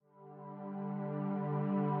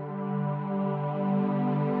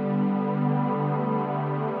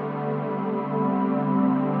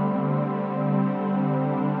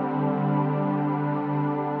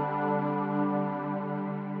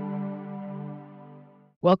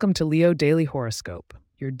Welcome to Leo Daily Horoscope,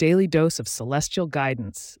 your daily dose of celestial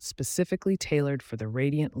guidance specifically tailored for the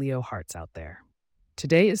radiant Leo hearts out there.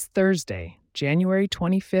 Today is Thursday, January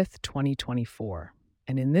 25th, 2024,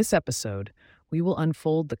 and in this episode, we will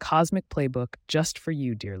unfold the cosmic playbook just for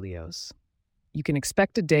you, dear Leos. You can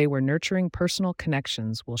expect a day where nurturing personal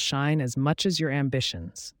connections will shine as much as your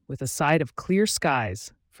ambitions, with a side of clear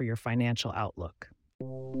skies for your financial outlook.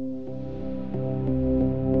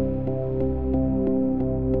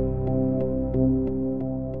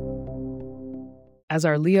 As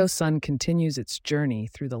our Leo sun continues its journey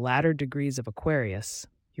through the latter degrees of Aquarius,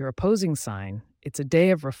 your opposing sign, it's a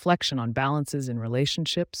day of reflection on balances in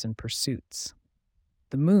relationships and pursuits.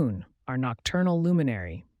 The moon, our nocturnal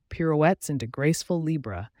luminary, pirouettes into graceful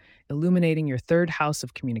Libra, illuminating your third house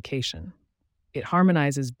of communication. It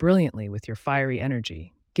harmonizes brilliantly with your fiery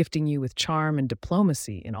energy, gifting you with charm and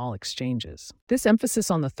diplomacy in all exchanges. This emphasis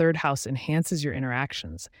on the third house enhances your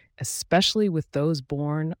interactions, especially with those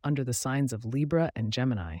born under the signs of Libra and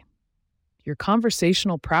Gemini. Your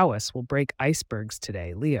conversational prowess will break icebergs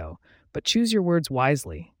today, Leo, but choose your words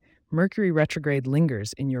wisely. Mercury retrograde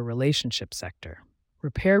lingers in your relationship sector.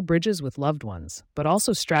 Repair bridges with loved ones, but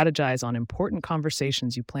also strategize on important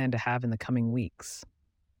conversations you plan to have in the coming weeks.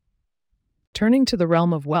 Turning to the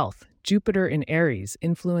realm of wealth, Jupiter in Aries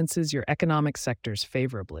influences your economic sectors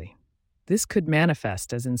favorably. This could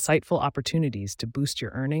manifest as insightful opportunities to boost your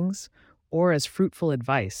earnings or as fruitful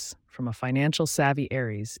advice from a financial savvy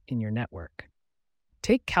Aries in your network.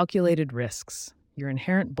 Take calculated risks. Your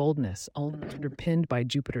inherent boldness, underpinned by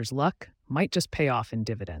Jupiter's luck, might just pay off in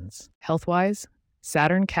dividends. Health-wise,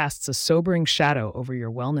 Saturn casts a sobering shadow over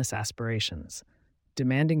your wellness aspirations,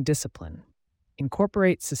 demanding discipline.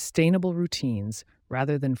 Incorporate sustainable routines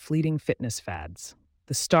rather than fleeting fitness fads.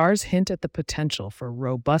 The stars hint at the potential for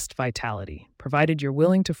robust vitality, provided you're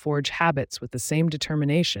willing to forge habits with the same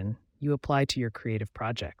determination you apply to your creative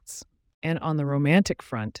projects. And on the romantic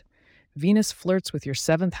front, Venus flirts with your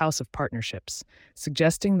seventh house of partnerships,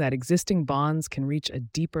 suggesting that existing bonds can reach a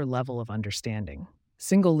deeper level of understanding.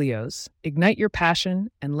 Single Leos, ignite your passion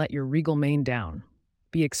and let your regal mane down.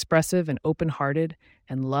 Be expressive and open-hearted,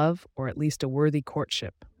 and love, or at least a worthy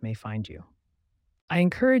courtship, may find you. I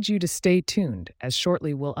encourage you to stay tuned, as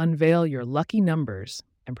shortly we'll unveil your lucky numbers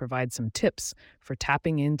and provide some tips for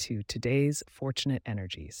tapping into today's fortunate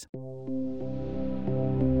energies.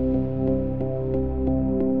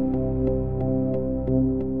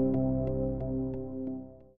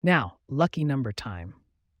 Now, lucky number time.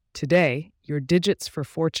 Today, your digits for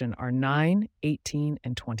fortune are 9, 18,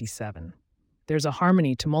 and 27. There's a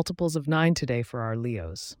harmony to multiples of 9 today for our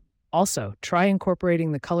Leos. Also, try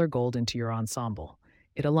incorporating the color gold into your ensemble.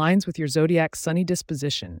 It aligns with your zodiac's sunny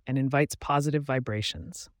disposition and invites positive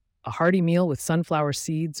vibrations. A hearty meal with sunflower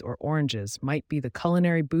seeds or oranges might be the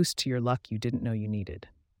culinary boost to your luck you didn't know you needed.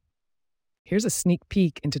 Here's a sneak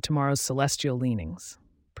peek into tomorrow's celestial leanings.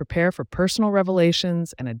 Prepare for personal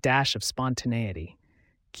revelations and a dash of spontaneity.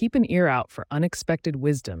 Keep an ear out for unexpected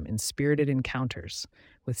wisdom in spirited encounters,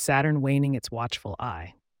 with Saturn waning its watchful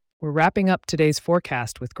eye. We're wrapping up today's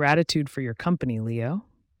forecast with gratitude for your company, Leo.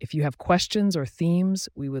 If you have questions or themes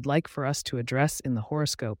we would like for us to address in the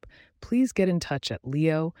horoscope, please get in touch at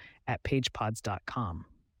leo@pagepods.com.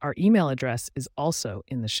 Our email address is also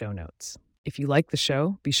in the show notes. If you like the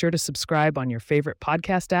show, be sure to subscribe on your favorite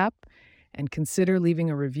podcast app and consider leaving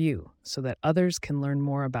a review so that others can learn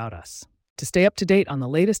more about us. To stay up to date on the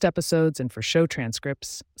latest episodes and for show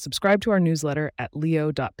transcripts, subscribe to our newsletter at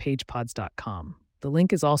leo.pagepods.com. The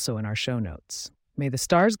link is also in our show notes. May the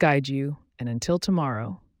stars guide you, and until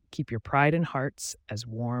tomorrow, keep your pride and hearts as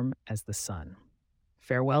warm as the sun.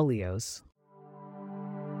 Farewell, Leos.